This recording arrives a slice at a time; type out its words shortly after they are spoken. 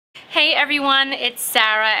Hey everyone, it's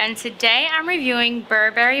Sarah and today I'm reviewing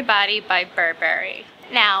Burberry Body by Burberry.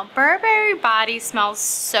 Now, Burberry Body smells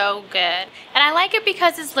so good and I like it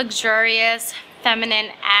because it's luxurious,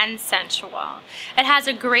 feminine, and sensual. It has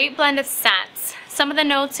a great blend of scents. Some of the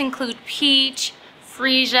notes include peach,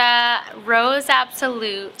 freesia, rose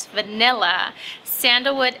absolute, vanilla,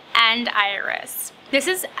 sandalwood, and iris. This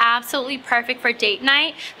is absolutely perfect for date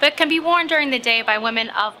night, but can be worn during the day by women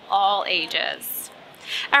of all ages.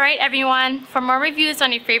 Alright everyone, for more reviews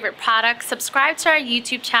on your favorite products, subscribe to our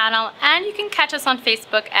YouTube channel and you can catch us on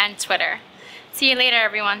Facebook and Twitter. See you later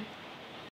everyone.